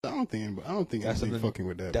I don't think that's fucking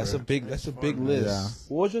with that. That's bro. That's a big list. Yeah.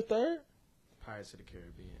 What was your third? Pirates of the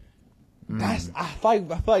Caribbean. I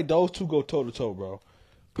feel like those two go toe to toe, bro.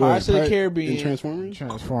 Pirates of the Caribbean and Transformers.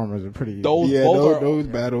 Transformers are pretty. Those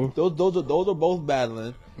battle. Those are both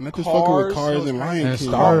battling. Not just fucking with Cars and Lion and King.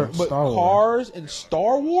 Star Cars and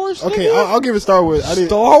Star Wars. Okay, nigga? I'll give it Star Wars.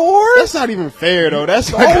 Star Wars. That's not even fair though. That's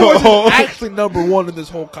Star like Wars is actually number one in this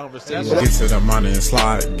whole conversation. Get to the money and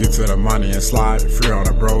slide, get to the money and slide. Free all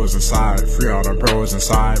the bros inside, free all the bros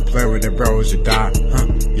inside. Play with the bros, you die,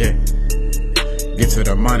 yeah. Get to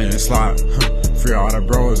the money and slide, free all the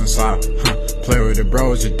bros inside, play with the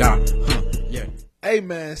bros, you die, yeah. Hey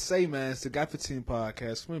man, it's the Guy 15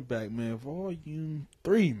 podcast. Coming back, man. Volume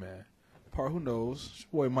 3, man. Part who knows? It's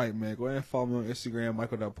your boy Mike, man. Go ahead and follow me on Instagram,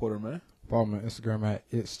 Michael.Porter, man. Follow me on Instagram at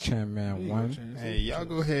itschanman1. Hey, y'all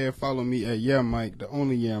go ahead and follow me at Mike, the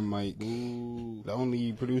only Mike, the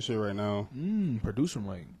only producer right now. Producer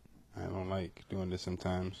Mike. I don't like doing this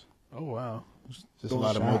sometimes. Oh wow. Just a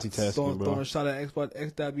lot of multitasking, bro. Throwing a shot at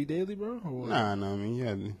X.B Daily, bro? Or what? Nah, I mean, you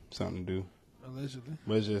had something to do. Allegedly.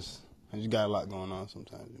 But I just got a lot going on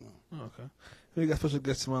sometimes, you know. Oh, okay. We got special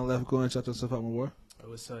guests to my left. Go ahead and shout yourself out, my boy.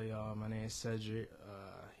 What's up, y'all? My name is Cedric.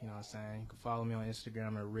 You know what I'm saying? You can follow me on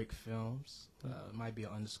Instagram at Rick Films. Might be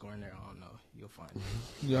an underscore in there. I don't know. You'll find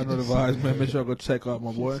it. Y'all know the vibes, man. Make sure I go check out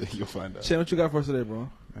my boy. You'll find out. Chan, what you got for us today, bro?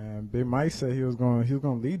 And Big Mike said he was going to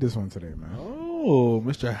lead this one today, man. Oh,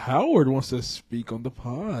 Mr. Howard wants to speak on the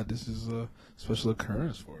pod. This is a special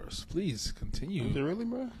occurrence for us. Please continue. Is it really,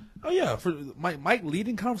 bro? Oh yeah, for Mike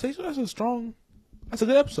leading conversation. That's a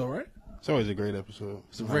good episode, right? It's always a great episode.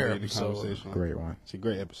 It's a rare Great episode. conversation. Great one. It's a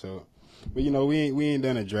great episode. But you know, we ain't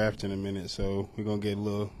done a draft in a minute, so we're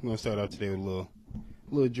gonna start off today with a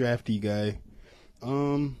little drafty guy.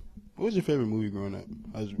 What was your favorite movie growing up?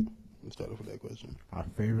 Let's start off with that question. Our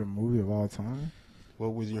favorite movie of all time?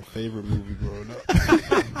 What was your favorite movie growing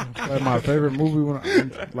up? Like my favorite movie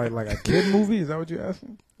when like a kid movie? Is that what you're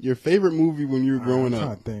asking? Your favorite movie when you were growing I'm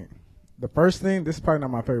trying up? to think. The first thing, this is probably not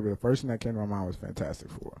my favorite, but the first thing that came to my mind was Fantastic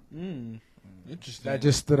Four. Interesting. That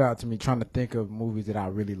just stood out to me trying to think of movies that I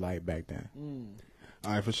really liked back then.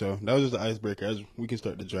 All right, for sure. That was just the icebreaker. We can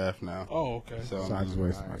start the draft now. Oh, okay. So So I just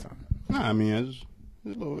wasted my time. nah, I mean, I just a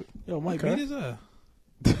little bit. Yo, Mike, Okay. beat his ass.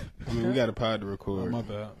 I mean, we got a pod to Oh, record. my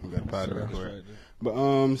bad. We got a pod to Sorry, record. distracted.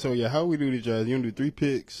 But so yeah, how we do the draft? You want to do 3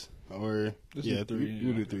 picks or Let's yeah, do 3, three?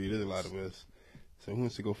 We'll do okay. 3. There's a lot of us. So who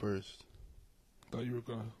wants to go first? Thought you were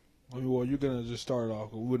gonna. Well, you're gonna just start it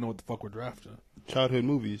off. We wouldn't know what the fuck we're drafting. Childhood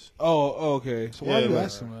movies. Oh, okay. So why Yeah, are you like-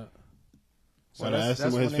 asking that? So Why'd I ask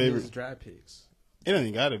him what his one of favorite? draft picks. It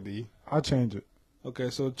ain't gotta be. I'll change it.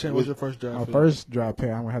 Okay, so Chan, what's your first draft? My pick? first draft pick,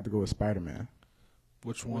 I'm going to have to go with Spider-Man.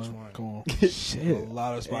 Which one? Which one? Come on. Shit. A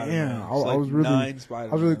lot of Spider-Man. Damn, It's like I was really, 9 Spider-Man.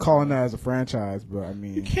 I was really calling that as a franchise, but I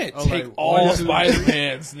mean, You can't Oh, take like, all 1, 2,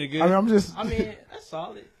 Spider-Mans, nigga. I mean, I'm just. I mean, that's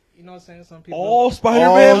solid. You know what I'm saying? Some people. all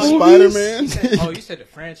Spider-Man All movies? Spider-Man. You said, oh, you said the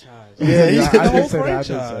franchise. Yeah, he yeah, said the I whole did say that. I did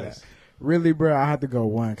say franchise. that. Really, bro, I had to go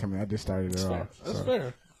one. I just started it off. That's so.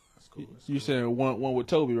 fair. That's cool. You said one with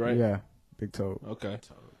Toby, right? Yeah, Big Toe. Okay.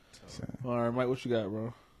 So, All right, Mike, what you got,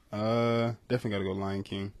 bro? Definitely gotta go Lion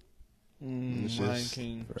King. It's Lion just-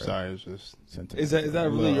 King. Sorry, it's just Is that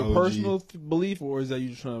really your OG. personal belief, or is that you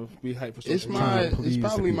just trying to be hyped for something? it's my please it's the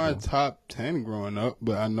probably my people. top 10 growing up,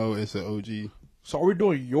 but I know it's an OG. So are we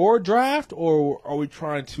doing your draft, or are we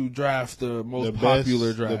trying to draft the most the popular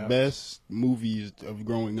best, draft? the best movies of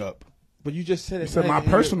growing up. But you just said you it's said not my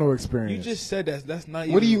even- personal experience. You just said that's not.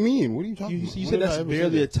 What do you even- mean? What are you talking You about? said When did I that's ever say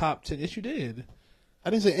barely a that? top 10. Yes, you did. I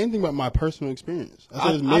didn't say anything about my personal experience. I said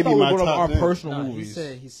I it's maybe thought we were my going top our 10. personal No, movies.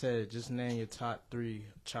 he said, just name your top 3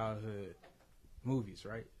 childhood movies,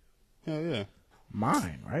 right? Hell yeah.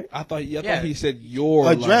 mine, right? I thought Yeah. he said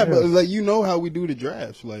your A draft, like- but like you know how we do the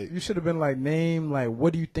drafts. Like You should have been like, name like,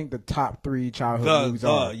 what do you think the top 3 childhood movies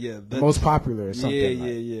are? the Most popular or something. Yeah,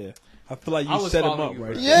 like. yeah. I feel like I you was set him following up you,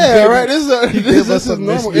 right. bro. yeah, right. This gave is us a normal,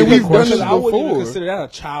 and misleading we've done question. this I wouldn't even before. consider that a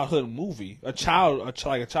childhood movie. A child,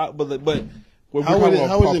 but when we're How talking was it? about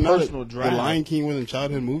How was a it not? personal The draft? Lion King wasn't a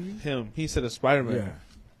childhood movie. He said a Spider-Man. Yeah.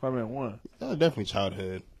 Spider-Man 1. That was definitely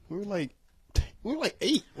childhood. We were like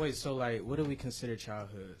 8. Wait, so like, what do we consider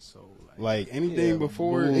childhood? So Like anything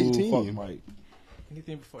before Ooh, 18. Fuck Mike.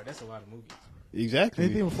 anything before, that's a lot of movies. Exactly.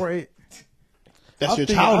 Anything before 8? That's your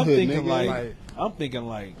I'm childhood, thinking nigga. I'm thinking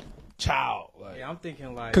like child. Like, Yeah, I'm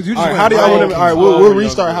thinking like, Because you All just right, how do y'all Lion want to? King. All right, Oh, we'll young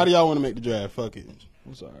restart. boy. How do y'all want to make the draft? Fuck it.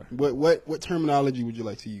 I'm sorry. What terminology would you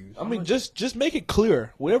like to use? I mean, just make it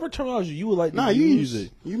clear. Whatever terminology you would like to Nah, use. you use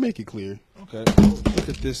it. You make it clear. Okay. Look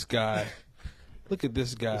at this guy. Look at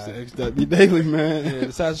this guy. It's the XW Daily, man. Yeah,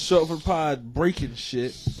 decides to show up for the pod breaking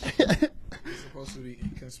shit. supposed to be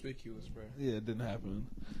inconspicuous, bro. Yeah, it didn't happen.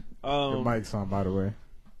 Your mic's on, by the way.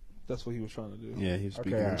 That's what he was trying to do. Yeah, he's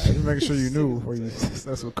speaking. Okay, all right. Just making sure you knew before you.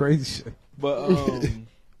 That's some crazy shit. But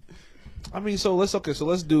I mean, so let's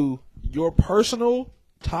do your personal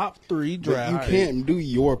top 3 But draft. you can't do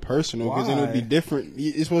your personal because then it would be Why? different.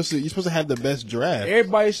 You're supposed to have the best draft.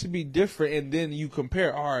 Everybody should be different, and then you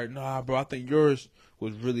compare. All right, nah, bro, I think yours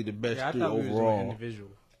was really the best Yeah, I 3 thought we were doing overall. individual.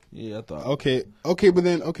 Yeah, I thought. Okay, but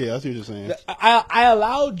then I see what you're saying. I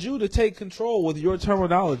allowed you to take control with your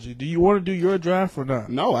terminology. Do you want to do your draft or not?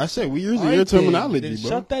 No, I said we're using All right, your then. terminology, Then bro.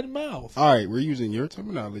 shut that mouth. All right, we're using your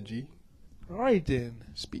terminology. All right, then.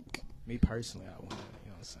 Speak. Me personally, I want. You know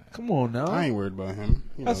what I'm saying? Come on now. I ain't worried about him.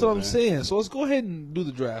 You That's know what I'm saying. So let's go ahead and do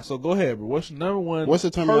the draft. So go ahead, bro. What's your number one What's the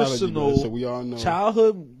terminology, personal bro, so we all know?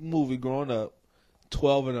 childhood movie growing up?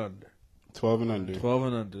 12 and under. 12 and under. 12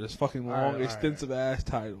 and under. This fucking long, All right. extensive ass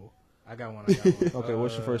title. I got one. Okay,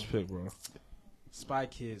 what's your first pick, bro? Spy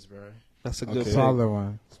Kids, bro. That's a good Okay. pick. Solid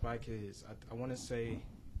one. Spy Kids. I want to say,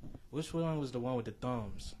 which one was the one with the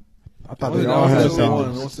thumbs? I thought What they was all that? had What's the one?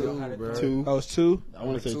 thumbs. What's the- bro. Two. That was 2. I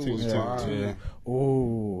want to say Two two. was Two. fire. Yeah.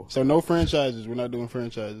 Ooh. So no franchises. We're not doing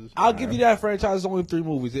franchises. I'll give you that franchise. Is only 3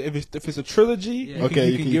 movies. If it's a trilogy, Yeah. Okay,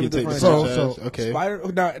 you can give it the take the franchise. So- franchise. Okay.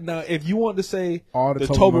 Spider. Now, if you want to say All the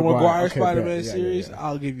Tobey Tobey Maguire Okay, Spider-Man bet. Yeah, series, yeah.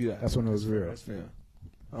 I'll give you that. That's when it was real. Yeah.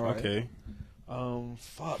 All right. Okay.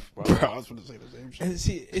 Fuck, bro. Bro, I was going to say the same shit. And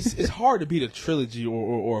see, it's hard to beat a trilogy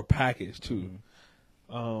or a package too.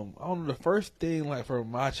 I don't know. The first thing like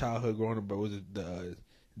from my childhood growing up, bro, was the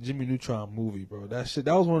Jimmy Neutron movie, bro. That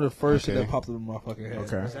was one of the first shit Okay. that popped up in my fucking head.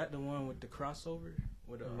 Okay. Was that the one with the crossover?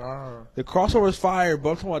 With Nah. The crossover is fire, but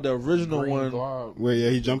I'm talking about the original Green one. Glob. Where, yeah,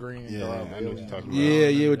 he jumped. Green Yeah, Glob I know what you're talking about.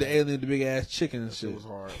 Yeah, with the alien, the big ass chicken and That shit. shit was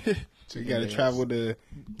hard. You got to travel to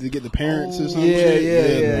get the parents or something. Yeah,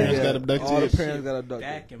 The parents got abducted. All the parents got abducted.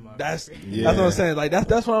 Back in my That's Yeah. that's what I'm saying. Like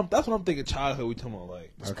that's what I'm thinking. Childhood, we talking about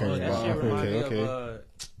like Okay. Oh, that wow. shit remind me Okay. of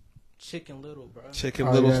Chicken Little, bro. Chicken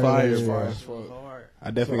Oh, Little's yeah, fire. yeah, yeah. Fire as So fuck. hard.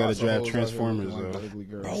 I definitely got to Lots of draft hoes out here Transformers, looking though. like ugly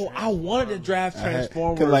girls. Bro, I wanted to draft I had-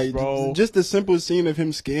 Transformers, 'cause, like, bro. just the simple scene of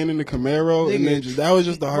him scanning the Camaro, and Nigga, then that was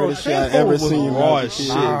just the bro, hardest shit I ever Transformers was seen. raw as a as kid,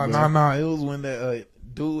 shit, bro. Nah. It was when that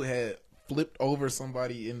dude had flipped over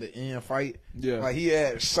somebody in the end fight. Yeah. Like he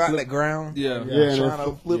had shot the ground. Yeah. and Yeah, and trying then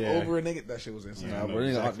to flip yeah. over a nigga. That shit was insane. Yeah, Nah, I but know it ain't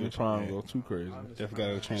exactly Optimus Prime what- go too crazy. Definitely got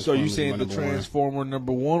to Transformers. So you saying my the number one. Transformer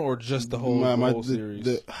number 1 or just the whole, whole series?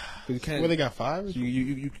 'Cause you can't. Well, they got 5.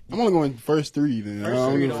 you I'm only going first 3. Then I First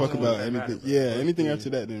don't three give a don't fuck about really anything. matter, bro. Yeah, First anything three. after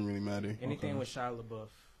that didn't really matter. Anything with Shia LaBeouf.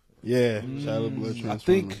 Yeah, Shia LaBeouf I Transformers.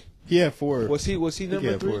 think he had 4. was he think he number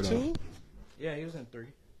had 3 4, too? Yeah, he was in 3.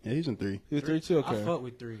 Yeah, he's in 3. He was 3 too. Okay. I fuck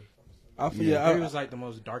with 3. Yeah, 3 was like the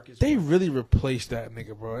most darkest. they one. really replaced that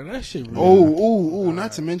nigga, bro, and that shit. Really Oh,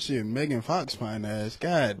 not to mention Megan Fox fine ass.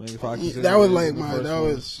 God, Megan Fox is in that was the- like in the my. first That one.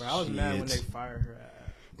 was. Bro, I was mad when they shit. fired her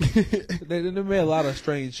ass. they made a lot of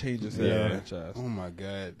strange changes to Yeah. that franchise. Oh my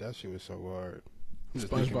god, that shit was so hard. Just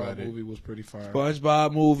thinking about SpongeBob it. movie was pretty fire.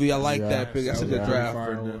 SpongeBob movie, I like Yeah. that pick. That's a Yeah. good draft.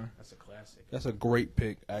 Fire for them. one. That's a classic. That's a great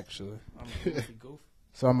pick, actually. I'm a goofy goof.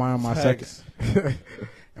 So am I on my Facts. second?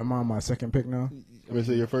 Am I on my second pick now? Wait,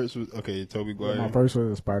 so your first was okay, Tobey My Maguire. first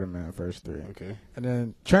was Spider-Man, first 3. Okay. And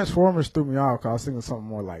then Transformers threw me off because I was thinking something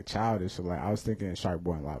more like childish. So like I was thinking Shark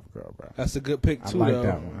Boy and Lava Girl, bro. That's a good pick I too, like though.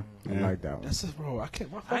 that one. I Yeah. like that one. That's just, bro. I can't.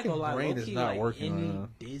 My I ain't fucking gonna lie, brain is low-key, not like, working any right now.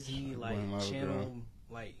 Disney Boy and Lava channel, Girl.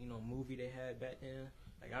 like movie they had back then.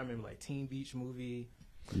 Like I remember like Teen Beach movie.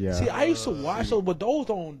 Yeah. See, I used to watch those, but those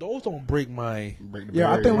don't break my. Break the Yeah, I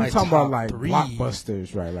barrier. think My we're talking about top like 3.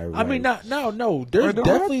 blockbusters, right? Like, I mean, like- no. There's Wait, do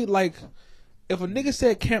definitely like, if a nigga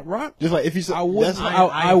said Camp Rock, just like if you said I wouldn't. that's-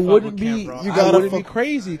 I fuck wouldn't with be. Camp Rock. You I gotta wouldn't be fuck-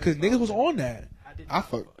 crazy because niggas was on that. I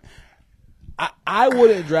fuck. I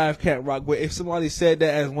wouldn't draft Camp Rock, but if somebody said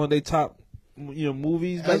that as one of their top,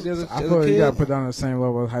 movies back then as I a feel like you kid, gotta put down the same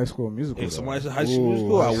level as High School Musical. if though. somebody said High School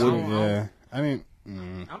Musical, I Ooh, wouldn't. Yeah, I mean,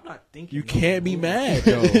 I'm not thinking. You can't be mad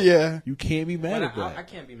though. yeah. You can't be mad But at I that.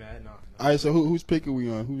 can't be mad. No. All right, so who's picking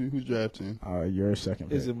we on? Who's drafting? Your second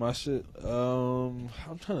pick. Is it my shit? I'm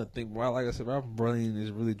trying to think. Bro, like I said, my brain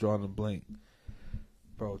is really drawing a blank.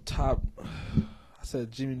 Bro, top. I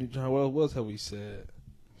said Jimmy Neutron. What else have we said?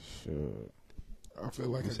 Sure. I feel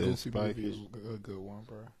like You a said Goofy Spike movie is- is a good one,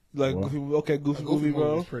 bro. Like What? Goofy, okay, Goofy A movie,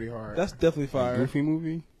 bro. was pretty hard. That's definitely fire. Goofy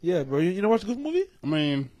movie? Yeah, bro. You know watch the Goofy movie? I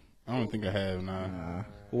mean, I don't think I have. Nah.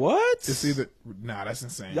 What? It's either that's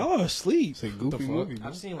insane. Y'all are asleep. It's a goofy fuck? movie. Bro.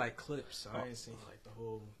 I've seen like clips. I ain't seen like the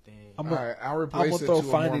whole thing. I'm All gonna right, I'll replace it throw to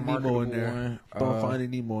a Finding more Nemo in marketable there. one. Throw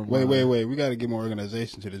Finding Nemo in Wait, mine. wait. We got to get more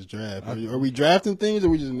organization to this draft. Are we drafting things or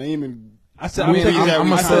we just naming I said Movies I'm taking. that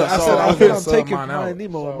we I said saw. I'm taking mine out. Finding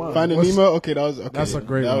Nemo. on mine. Finding What's- Nemo. Okay, that was okay. That's a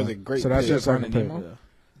great That was one. a great. So that's pick. your second Finding pick. Nemo?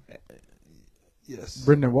 Yes.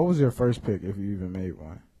 Brendan, what was your first pick if you even made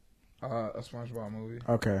one? A SpongeBob movie.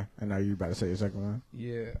 Okay, and now you about to say your second one?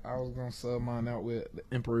 Yeah, I was gonna sub mine out with The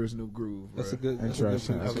Emperor's New Groove. That's a bruh. good. That's a good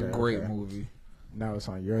Interesting. pick. That was Okay, a great okay. movie. Now it's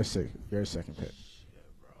on your second pick. Shit,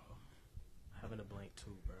 bro. Having a blank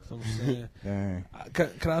too, bro. So I'm saying, Dang.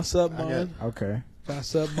 can I sub I mine? Okay. Can I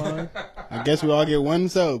sub mine? I guess we all get one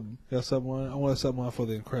sub. Can I sub mine? I want to sub mine for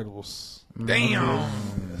The Incredibles. Damn.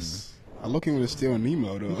 Yes. I looking with still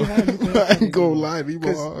Nemo though. You can I ain't go live. Nemo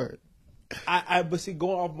 'Cause- hard. But see,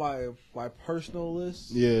 going off my personal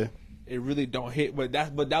list, Yeah, it really don't hit. But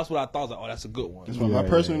that's what I thought. I was like, oh, that's a good one. that's why Yeah, my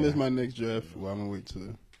personal yeah, list. My next draft. Well, I'm gonna wait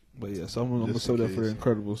till. But yeah, so I'm gonna Just sub in that for The case.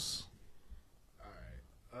 Incredibles.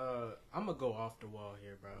 I'm gonna go off the wall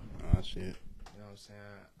here, bro. Oh shit. You know what I'm saying?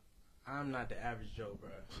 I'm not the average Joe, bro.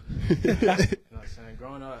 You know what I'm saying?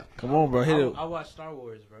 Growing up, Come on, bro, hit it. I watched Star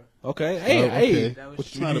Wars, bro. Okay, hey, Oh, hey. okay. That was Which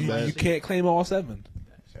is shit. not a You bad. can't claim all 7.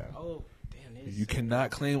 Oh, damn, this You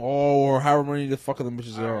cannot claim all or however many the fuck of the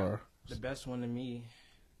bitches there Alright. are. The best one to me,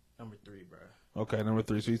 number 3, bro. Okay, number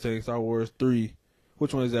 3. So you take Star Wars 3.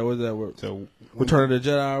 Which one is that? What is that? What? So Return of the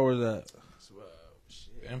Jedi, or is that? So,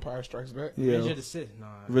 shit. Empire Strikes Back. Yeah, Revenge of the Sith. Nah.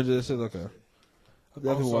 Revenge of the Sith. Okay. I've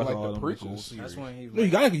definitely Also, watched like all the them prequel bitches. series. That's when he. No,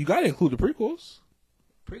 you gotta include the prequels.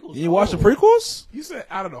 prequels. You ain't watch the old. prequels? You said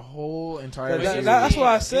out of the whole entire That- series. that's what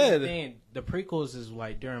I Here's the said. thing, the prequels is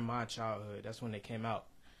like during my childhood. That's when they came out.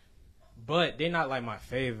 But they're not like my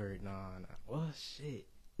favorite. Nah. Well, shit.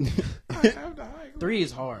 3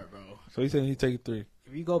 is hard, bro. So you saying he take 3?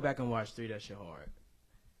 If you go back and watch 3, that shit hard.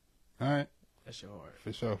 all right, That shit hard.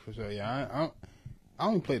 for sure. Yeah, I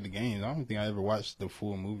only played the games. I don't think I ever watched the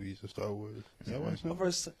full movies of Star Wars. Did I watch them?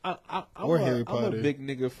 Or Harry I'm a Potter. big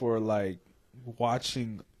nigga for like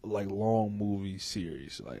watching like long movie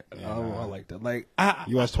series. Like Yeah. I like that. Like I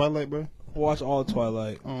You watched Twilight, bro? watch all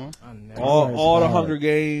Twilight, Oh, I never. all the hard. Hunger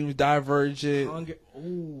Games, Divergent, Hunger.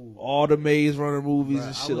 Ooh. all the Maze Runner movies Bruh, and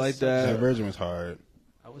I shit was like such that. that Virgin was hard.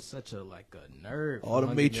 I was such a nerd. All for the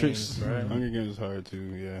Hunger Matrix. Games, bruh. Hunger Games was hard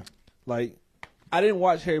too. Yeah. Like I didn't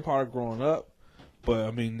watch Harry Potter growing up, but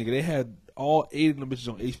I mean, nigga, they had all 8 of them bitches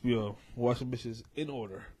on HBO. Watch them bitches in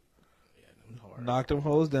order. Them hard. Knock them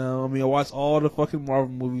hoes down. I mean, I watched all the fucking Marvel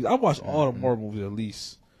movies. I watched all the Marvel movies at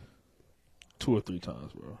least 2 or 3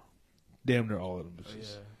 times, bro. Damn near all of them Oh,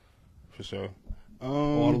 bitches. yeah. For sure.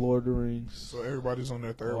 All the Lord of the Rings. So everybody's on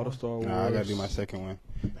their third All the one. Star Wars. Nah, I gotta do my second one.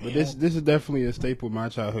 But this is definitely a staple of my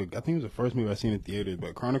childhood. I think it was the first movie I seen in theaters.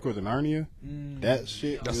 But Chronicles of Narnia, that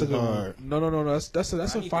shit That's was a good hard. one. No. That's I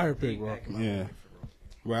a need to fire dig pick, bro. back in my Yeah. memory for real.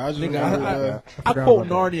 Well, I just Nigga, remember I forgot quote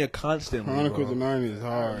about Narnia constantly. Chronicles Bro. of Narnia is I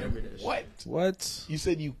hard. remember that shit. What? What? You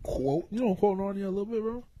said you quote? You don't quote Narnia a little bit,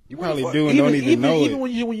 bro? You probably do and don't even know even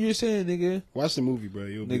it. when you're saying, nigga, Watch the movie, bro.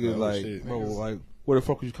 You'll be nigga, like, oh, like, shit. bro, like, where the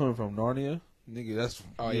fuck was you coming from, Narnia? Nigga, that's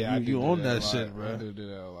you own that shit, I bro. do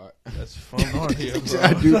that a lot. That's from Narnia, bro.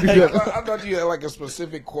 I do that. I thought you had like a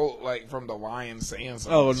specific quote, like from the Lion saying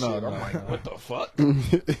something. Oh, no, shit. no, I'm like, no. what the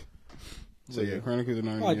fuck? So yeah, Chronicles of I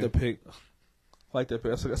Narnia. like the pick. I like that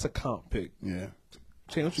pick. That's a comp pick. Yeah.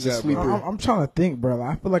 Shane, what you It's a got, sleeper. bro? I'm trying to think, bro.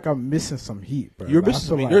 Like, I feel like I'm missing some heat, bro. You're Like, I missing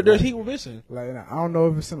feel me. like- There's heat we're missing. Like, I don't know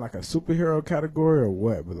if it's in like a superhero category or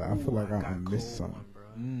what, but like I feel like Ooh, I got I'm a missing cold something.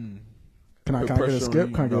 one, bro. Can I Put get a pressure on skip?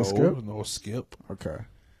 you. Can I get a skip? No skip.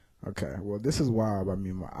 Okay. Well, this is wild. I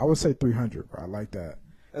mean, I would say 300, bro. I like that.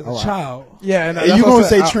 As All a right. child. Yeah, and Hey, you gonna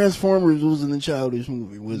say Transformers was in the childish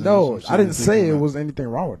movie? Wasn't No, it? I didn't say it was anything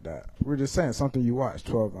wrong with that. We're just saying something you watched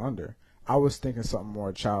 12 and under. I was thinking something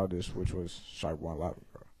more childish, which was Shark Boy and Lava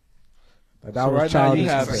Girl. Like that So was right now you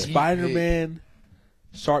childish. have as hell. Spider-Man,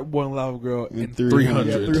 Shark Boy and Lava Girl, And and 300.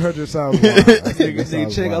 300. Yeah, 300 sounds wild. That Nigga,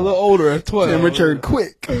 sounds check a wild. little older at 12. Temperature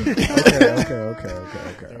quick. Okay.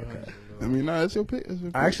 I mean, nah, that's your pick. That's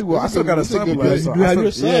your pick. Actually, well, I That's a still good- got a that's son, good but pick. so You I have still-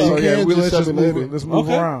 your son. Yeah, so you yeah, can we just let's sub just it later. let's move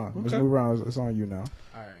Okay. around. Let's Okay. move around. It's on you now. All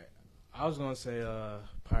right. I was gonna say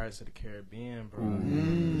Pirates of the Caribbean, bro.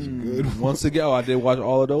 Good. Once again, I did watch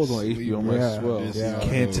all of those on HBO Max as Yeah, well. yeah. You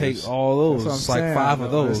can't take all those. That's what I'm It's like saying. 5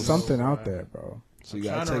 of There's those. something out there, bro. So you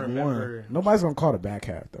I'm gotta trying take to one. remember. Nobody's gonna call the back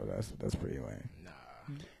half though. That's pretty lame. Nah.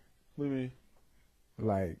 What do you mean?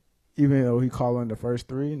 Like even though he calling the first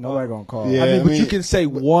 3, nobody gonna call. Yeah. I mean, I but mean- you can say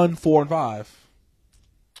 1, 4, and 5.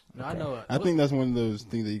 No, I know. I think that's one of those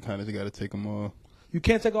things that you kind of got to take them all. You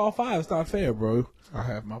can't take all 5. It's not fair, bro. I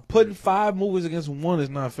have my Putting 5 movies against 1 is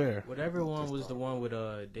not fair. whatever one was the one with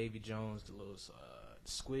Davy Jones, the little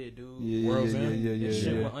squid dude. Yeah, World's yeah, End? yeah, That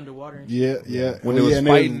shit yeah. went underwater. And Yeah, yeah. When Well, they yeah,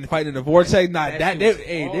 was and fighting in the vortex, nah, That that shit they, was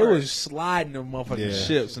hey, they hard. was sliding them motherfucking Yeah.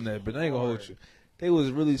 ships in that, but I ain't gonna hold you. they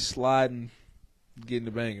was really sliding, getting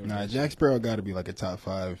the banging. Nah, Jack Sparrow got to be like a top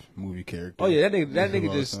 5 movie character. Oh yeah, that Of nigga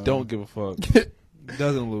all just time. don't give a fuck.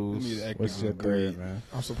 Doesn't Need lose. to act What's like your a great. third, man?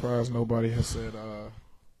 I'm surprised nobody has said.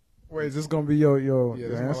 Wait, is this gonna be your Yeah,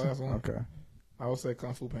 this is my answer? last one. Okay. I would say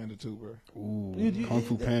Kung Fu Panda 2, bro. Ooh, Kung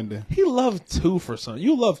Fu Panda. He loved 2 for something.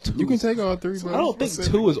 You love 2. You can take all 3, bro. I don't think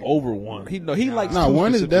 2 is over 1. He likes. Nah, 2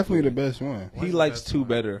 1 is specifically. definitely the best one. He likes 2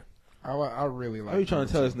 better. I really like. How you trying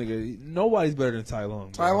to tell this nigga? Nobody's better than Tai Lung.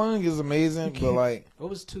 bro. Tai Lung is amazing, but like What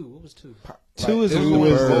was 2? 2 is this the when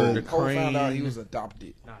bird, the Cole found out crane. he was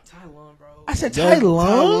adopted. Nah, Taiwan, bro. I said That- Tai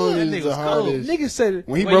Lung. is That the nigga's cold. hardest. Nigga said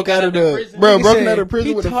When he When broke he got out of out of the prison. bro, nigga broken said out of prison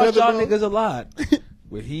he with a taught feather y'all bone. niggas a lot.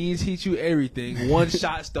 But he teach you everything. One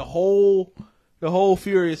shots the whole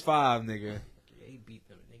Furious 5, nigga. He beat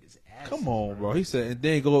them niggas ass. Come on, bro. He said, and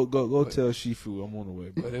then go tell Shifu I'm on the way,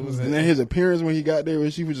 bro. But it was And then his appearance when he got there,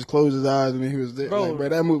 when she would just close his eyes and then he was there. Bro, Like, bro,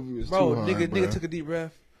 that movie was Bro, too hard, nigga, bro. nigga took a deep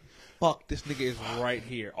breath. Fuck, this nigga is right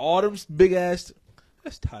here. All them big ass.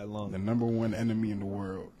 That's Tai The Lung. number 1 enemy in the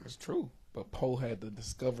world. It's true. But Poe had to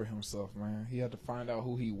discover himself, man. He had to find out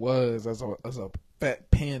who he was as a fat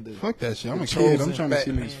panda. Fuck that shit. I'm The a kid. I'm chosen trying to fat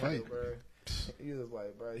see niggas panda, fight. bro. He was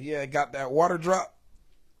like, bro, he had got that water drop.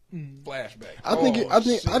 Flashback. I think Oh, I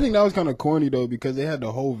shit. think that was kind of corny though because they had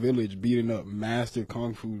the whole village beating up master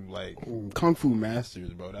kung fu masters,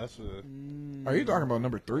 bro. That's a. Are you talking about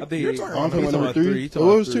number 3? I think You're he- talking I'm about talking number about talking number about 3. three. He talking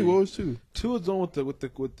What about was 2? three. What was 2? 2 is on with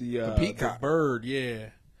the peacock. bird, yeah.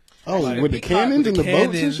 Oh, Like, with the peacock cannons and the boats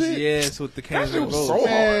and cannons, shit. Yes, with the That cannons shit and was boats. so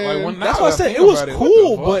hard. Like, when, That's now why I that said think it was about what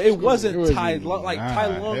cool, the but fuck? it wasn't It was- Tai Lung. Like nah,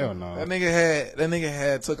 Tai Lung. Hell no. That nigga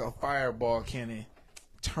had took a fireball cannon,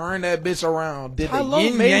 turned that bitch around, did Tai the Lung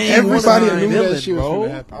yin made yang. Everybody one knew time, that villain, shit was bro.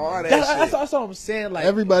 gonna happen. all that That's shit. what I'm saying. Like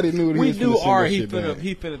Everybody knew that we he was knew finna send Ari, that he shit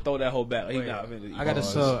back. finna throw that whole back. He Wait, not. I got a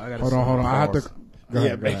sub. I got a Hold sub. on. I have to. Go Yeah,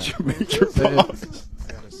 ahead, go ahead. make your pause.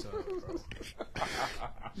 I got a sub, bro.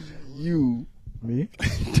 You. Me?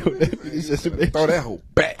 He said, Throw that whole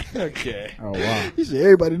back. Okay. Oh wow. He said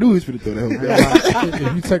everybody knew he was finna throw that whole back.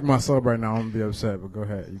 If you take my sub right now, I'm gonna be upset. But go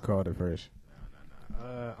ahead. You called it first.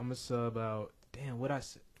 I'm a sub out. Damn, what I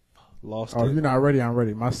said? Lost Oh, if it. you're not ready, I'm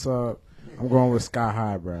ready. My sub. I'm going with Sky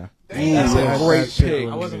High, bro. That's That a great shit pick.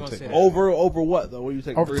 was I wasn't gonna take say it. that. Over what though? What you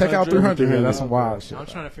take? Take out 300. Yeah, that's some wild shit. I'm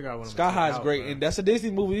trying to figure out what I'm Sky gonna High take is out, great, bro. and that's a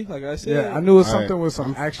Disney movie. Like I said, Yeah, I knew it was All something right. with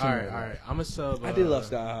some action. All in right, it. all right. I'm a sub. I did love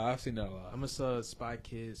Sky High. I've seen that a lot. I'm a sub Spy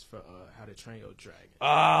Kids for How to Train Your Dragon.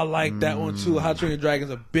 I like that one too. How to Train Your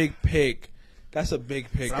Dragon's a big pick. That's a big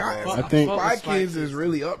pick. Sky- bro. I think- Spy Kids is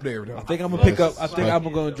really up there, though. I think I'm gonna pick up. I think Spy I'm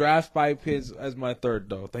gonna draft Spy Kids as my third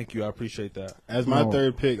though. Thank you. I appreciate that. As my No.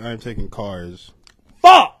 third pick, I'm taking Cars.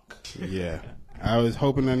 Fuck. Yeah. I was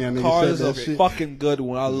hoping none of y'all Cars niggas is said a that shit. fucking good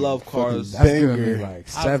one. I love Cars. That's gonna be Banger. like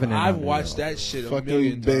 7. I've in watched there. that shit a Fucking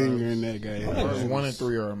million banger times. in that guy. Cars 1 and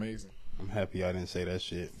 3 are amazing. I'm happy I didn't say that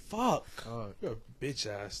shit. Fuck. You're a bitch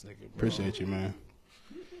ass nigga. Bro. Appreciate you, man.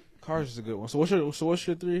 Cars is a good one. So what's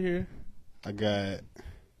your 3 here? I got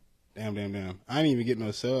damn. I didn't even get no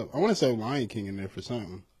sub. I want to say Lion King in there for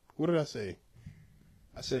something. What did I say?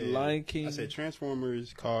 I said Lion King. I said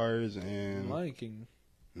Transformers, Cars, and Lion King.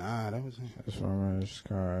 nah, that was. Transformers,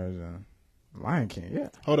 Cars, and Lion King. Yeah.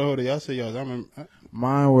 Hold on. Y'all say y'all. I remember.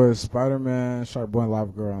 Mine was Spider-Man, Shark Boy, and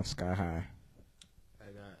Lava Girl on Sky High. I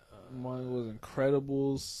got Mine was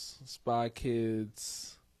Incredibles, Spy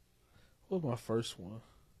Kids. What was my first one?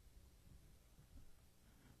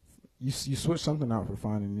 You switched something out for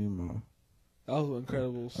Finding Nemo. That was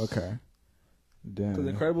Incredibles. Okay. Because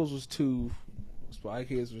Damn. Incredibles was 2. Spy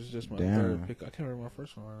Kids was just my Damn. third pick. I can't remember my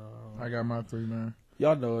first one. I got my 3, man.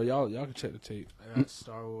 Y'all know it. Y'all can check the tape. I got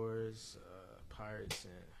Star Wars, Pirates,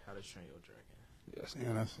 and How to Train Your Dragon. Yes.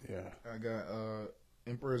 Yeah, that's I got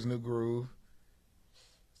Emperor's New Groove.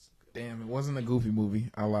 Damn, it wasn't a Goofy movie.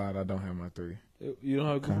 I lied. I don't have my 3. You don't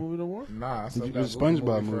have a good Okay. movie no more? Nah, I still you got do Goofy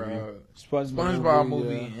SpongeBob for, movie? SpongeBob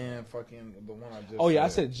movie yeah. and fucking the one I just. Oh yeah, I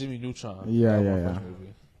said. said Jimmy Neutron. Yeah, That was yeah, my yeah. first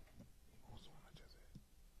movie.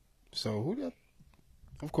 So who got?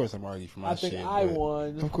 Of course, I'm arguing for my I think shit. I but-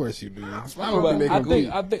 won. Of course you do. But I don't think they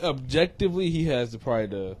I can think objectively he has probably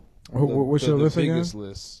the What's your list again? biggest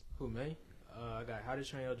list. Who, me? I got How to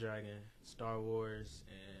Train Your Dragon, Star Wars,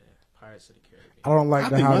 and Pirates of the Caribbean. I don't like I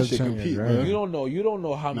the think How my to shit Train compete, Your bro. Dragon. You don't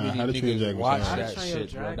know how Nah, many How to Train Your niggas Dragon was watch hard. that How to Train Your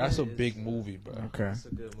shit, bro. Dragon That's a is- big movie, bro. Okay. That's a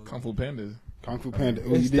good movie. Kung Fu Panda. Kung Fu Panda. Oh,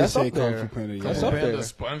 It's- you did that's say up Kung there. Fu Panda. That's Yeah. up Kung Fu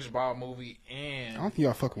there. Panda, SpongeBob movie, and I don't think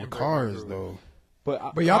y'all fucking with Cars though.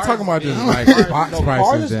 But But y'all Cars talking about is just big. like box No, Cars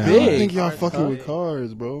prices is down. I don't big. think y'all Cars fucking is with big.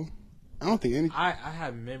 Cars, bro. I don't think any. I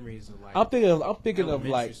have memories of like. I'm thinking of elementary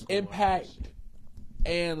like school Impact, watching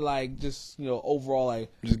and like just overall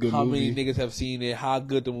like Just good how movie. many niggas have seen it, how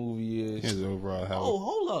good the movie is. His overall health. Oh,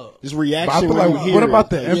 hold up. Just But I reaction. feel when like, you what hear about it.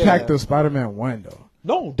 the impact of Spider-Man 1 though?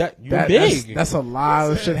 No, that you're That's, big. that's a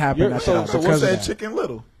lot of shit happening. You're- After so- that so What's because of that that. Chicken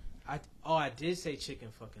Little? I did say chicken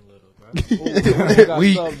fucking little, bro. Ooh, got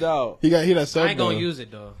Weak. subbed out. He got sub. I ain't gonna though. use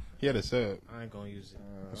it though. He had a sub. I ain't gonna use it.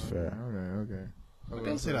 That's fair. Okay. What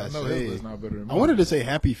did I know say? his list not better than I mine. wanted to say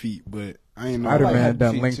Happy Feet, but I ain't know. Spider-Man Happy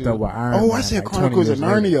done Feet linked too. up with Iron Man. Oh, I said like 20 Chronicles of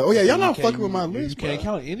years later. Narnia. Oh yeah, y'all You not can't- fucking with my list. You can't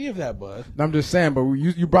bro. count any of that, bud. I'm just saying, but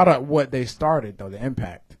you brought up what they started though, the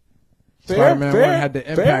impact. Fair, Spider-Man fair, 1 had the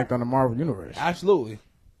fair. impact on the Marvel universe. Absolutely,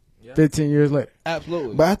 15 years later.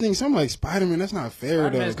 absolutely. But I think something like Spider-Man, that's not fair though.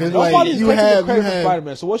 Spider-Man's Because Nobody like Nobody's you taking the have credit for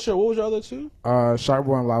Spider-Man. So what was your other two? Shark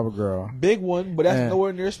Boy and Lava Girl. Big one, but that's And-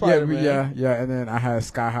 nowhere near Spider-Man. Yeah, and then I had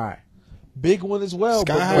Sky High. Big one as well,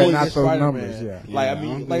 Sky but High nowhere is near not those Spider-Man. numbers, yeah. Like Yeah, I I mean,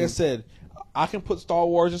 don't like I think- said, I can put Star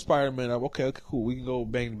Wars and Spider-Man up. Okay, cool. We can go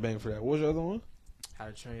bang bang for that. What was your other one? How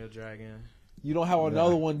to Train Your Dragon. You don't have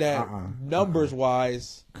another one that numbers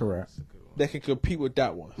wise Correct. that can compete with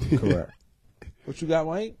that one. Correct. What you got,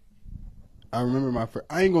 Mike? I remember my first.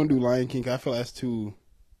 I ain't gonna do Lion King. 'Cause I feel that's too.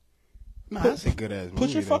 Nah, that's a good ass movie. Put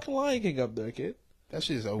your though. fucking Lion King up there, kid. That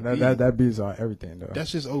shit's OP. That beats out everything though.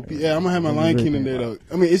 That's just OP. Yeah, I'm gonna have my When you Lion really King in think there though. about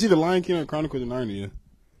I mean, it's either Lion King or Chronicles of Narnia.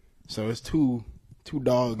 So it's two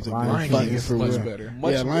dogs of Lion King fighting is for much real. better.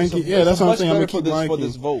 Yeah, Lion King. it's Yeah, that's what I'm much saying. I'm gonna better keep for Lion for King.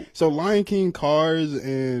 this vote. So Lion King, Cars,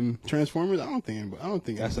 and Transformers. I don't think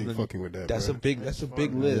That's anything a- fucking with that. That's bro. a big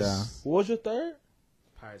list. Yeah. What was your third?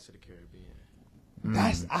 Pirates of the Caribbean.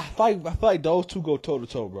 That's I feel like those two go toe to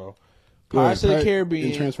toe, bro. Good. Pirates of the and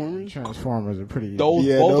Caribbean. Transformers. Transformers are pretty. Those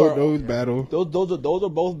Yeah, both are those battle. those are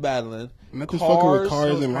both battling. Nothing fucking with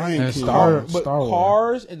Cars and Lion and King. Star But Wars.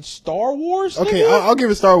 Cars and Star Wars. Okay, nigga? I'll give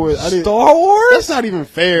it Star Wars. Star Wars. That's not even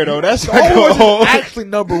fair though. That's Star like Wars a is actually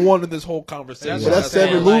number one in this whole conversation. But that's what I'm saying,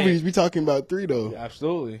 7 like- movies. We talking about 3 though.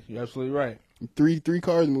 Absolutely, you're absolutely right. Three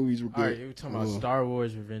Cars movies were All right, good. you're talking about Ugh. Star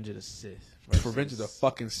Wars: Revenge of the Sith. Revenge of the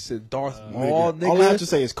fucking Sith, Darth Nigga, Maul, nigga. all I have to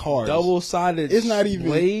say is Cars. Double-sided. It's not even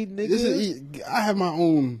blade, nigga. This is, I have my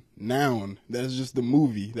own noun. That's just the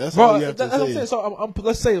movie. That's Bro, all you have that's to what I'm say. saying. So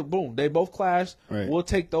let's say, boom, they both clash. Right. We'll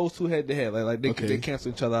take those two head to head. Like they Okay.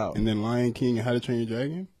 cancel each other out. And then Lion King and How to Train Your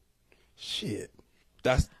Dragon. Shit,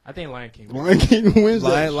 That's I think Lion King. Lion King wins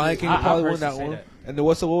that. Lion King I probably won personally that say one. that. And then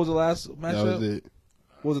what was the last matchup? That was it.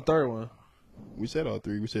 What was the third one? We said all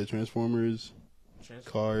 3. We said Transformers,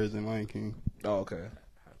 Cars, and Lion King. Oh, okay.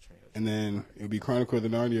 How to Train Your And then it would be Chronicle of the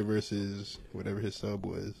Narnia versus whatever his sub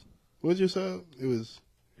was. What was your sub? It was.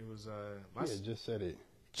 It was I just said it.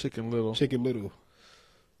 Chicken Little. Chicken Little.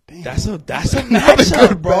 Damn. That's a Not a matchup,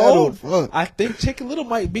 good bro. battle. Fuck. I think Chicken Little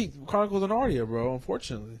might beat Chronicles of Narnia, bro.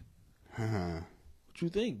 Unfortunately, Huh. what you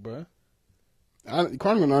think, bro?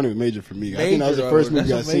 Chronicle of Narnia was major for me. I think that was the Major, first bro.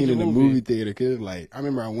 movie I That's a seen major in the movie. movie theater. Cause like I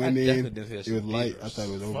remember I went I in, definitely didn't see that it shit was in light. theaters. I thought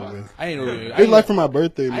it was over with. I ain't know. It was like for my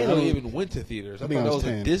birthday. I Man. ain't even went to theaters. I think thought I that was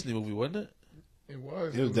was a 10. Disney movie, wasn't it? It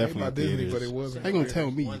was. It was made definitely by Disney, theaters. but it wasn't. How you gonna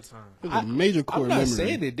tell me? one time. It was a major core I'm not memory.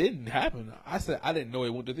 saying it didn't happen. I said I didn't know it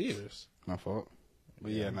went to theaters. My fault.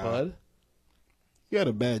 But yeah, nah. Bud, You had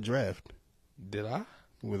a bad draft. did I? It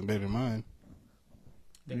wasn't better than mine.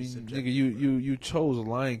 Nigga, you chose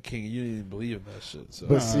Lion King. And you didn't even believe in that shit. So.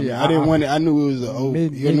 But Nah, see, I didn't want it. I knew it was a O.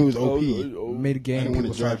 Mid- You knew it was Oh, OP. mid I game, didn't wanna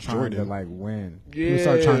people start draft trying to Jordan. like win. People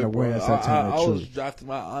start trying to win instead of telling I the was truth. drafting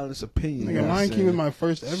my honest opinion. Nigga, You know what Lion I'm King was saying? my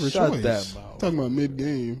first ever Shut choice. that mouth. Talking about mid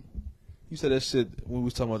game. You said that shit when we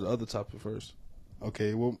was talking about the other topic first.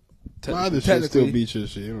 Okay, well, Te- my other shit still technically- beat your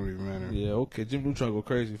shit. It don't even matter. Yeah, okay. Jim Neutron go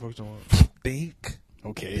crazy. Fuck you talking about. Think.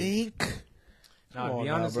 Okay. Think. Nah, Come to be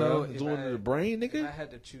on honest now, bro. though, It's if doing I, the brain, if I nigga.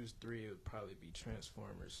 had to choose 3, it would probably be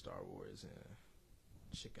Transformers, Star Wars,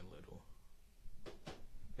 and Chicken Little.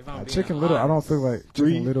 If I'm being Chicken Little, I don't honest. feel like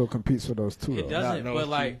Three? Chicken Little competes for those two. It Though. doesn't, No, but it's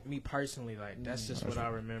like me personally, like that's just what I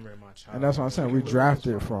remember in my childhood. And that's what I'm saying. We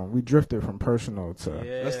drafted from, we drifted from personal to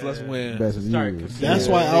Yeah. Let's win. best Start views. That's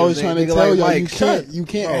Yeah, why I was nigga, trying to nigga tell like y'all Mike, you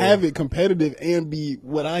can't bro. have it competitive and be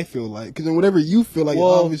what I feel like. Because then whatever you feel like,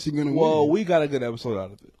 Well, you're obviously gonna well, win. we got a good episode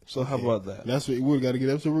out of it. So how about that? That's what we got to get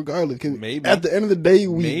episode regardless. 'Cause Maybe. at the end of the day,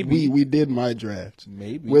 Maybe. we did my draft.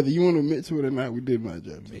 Maybe. Whether you want to admit to it or not, we did my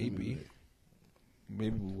draft. Maybe.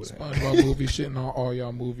 Maybe we would have. SpongeBob movie shitting on all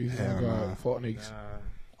y'all movies. Hell Oh nah. God, Fault Nicks.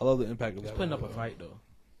 I love the impact of It's that. putting one, up a though. fight though.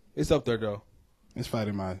 It's up there though. It's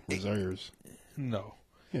fighting my reserves. No,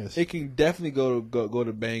 Yes. it can definitely go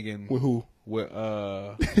to banging With who? with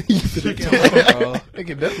Chicken bro. Little. It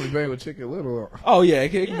can definitely bang with Chicken Little. Oh yeah, it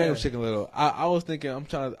can bang with Chicken Little. I was thinking I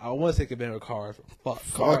want to take a bang with Cars. Fuck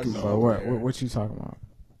Cars. no. is But over what there. what you talking about?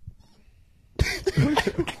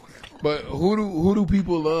 But who do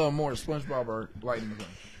people love more, SpongeBob or Lightning McQueen?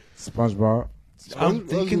 SpongeBob. I'm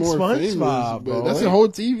thinking more SpongeBob, bro. That's a whole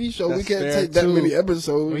TV show. We That's can't fair, take that too. many episodes.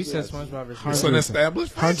 Well, he said SpongeBob is It's an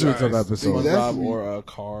established Hundreds of franchise. episodes. SpongeBob Exactly. or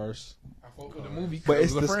Cars. I fuck with the movie, But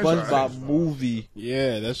it's the SpongeBob movie.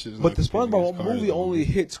 Yeah, that's just. But the SpongeBob movie only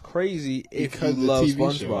hits crazy if Because you the love TV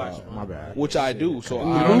show. SpongeBob, My bad. which I do. So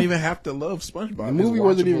You I don't even have to love SpongeBob. The movie It's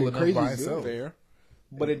wasn't watchable even enough crazy by good. itself. fair,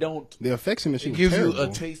 but it don't. The effects in the It shit gives you terrible.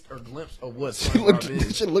 a taste or glimpse of what It looked, SpongeBob that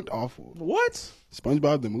is. shit looked awful. What?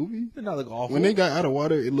 SpongeBob the movie. Did not look awful. When they got out of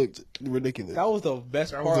water, it looked ridiculous. that was the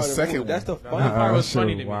best That part was of the the second movie. That's the one. funny part. was shit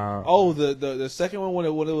funny to me. Wow. Oh, the second one when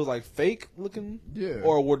it was like fake looking. Yeah.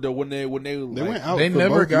 Or when they They like, went out. They for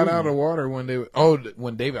never both got movies. out of water when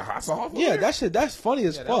when David Hasselhoff was Yeah, there? that shit. That's funny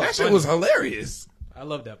as fuck. That shit was hilarious. I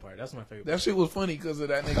love that part. That's my favorite. That shit was funny because of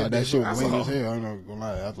that I nigga. thought that David shit was lame as Hasselhoff. hell. I'm not gonna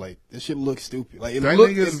lie. I was like, this shit looks stupid. Like it That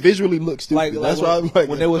looked, it nigga's- visually looked stupid. like That's why I'm like,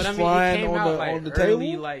 when they was But I mean, flying it came on out the like on the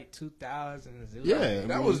early table. like 2000s. It was yeah, like-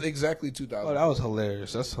 That was exactly 2000. Oh, that was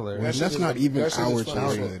hilarious. That's hilarious. And That that's shit not is- even that shit our is funny.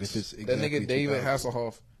 childhood. If it's That exactly nigga David 2000.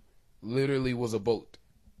 Hasselhoff literally was a boat.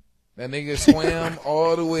 That nigga swam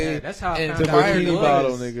all the way. Yeah, that's how I and found the out fired bikini he the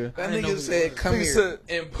bottle, was. nigga. That I didn't know nigga who he said, was. "Come Nigga here," said-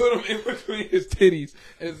 and put him in between his titties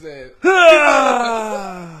and said,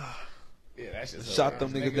 "Yeah, that's just Shot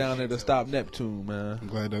them niggas down there to stop Neptune, man. I'm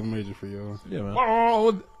glad that made it for y'all. Yeah, man.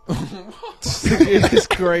 Oh, It's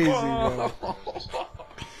crazy, man.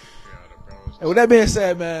 And with that being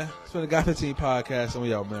said, man, it's been the Got 15 podcast, and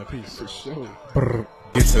we out, man. Peace. For sure.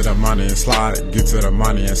 Get to the money and slide. Get to the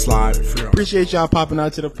money and slide. Free on Appreciate y'all popping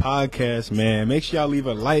out to the podcast, man. Make sure y'all leave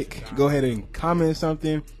a like. Go ahead and comment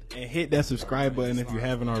something. And hit that subscribe button if you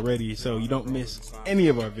haven't already so you don't miss any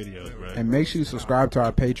of our videos, bro. And make sure you subscribe to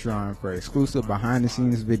our Patreon for exclusive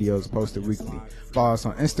behind-the-scenes videos posted weekly. Follow us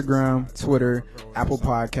on Instagram, Twitter, Apple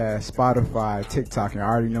Podcasts, Spotify, TikTok, and I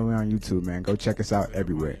already know we're on YouTube, man. Go check us out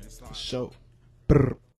everywhere. For sure. Brr.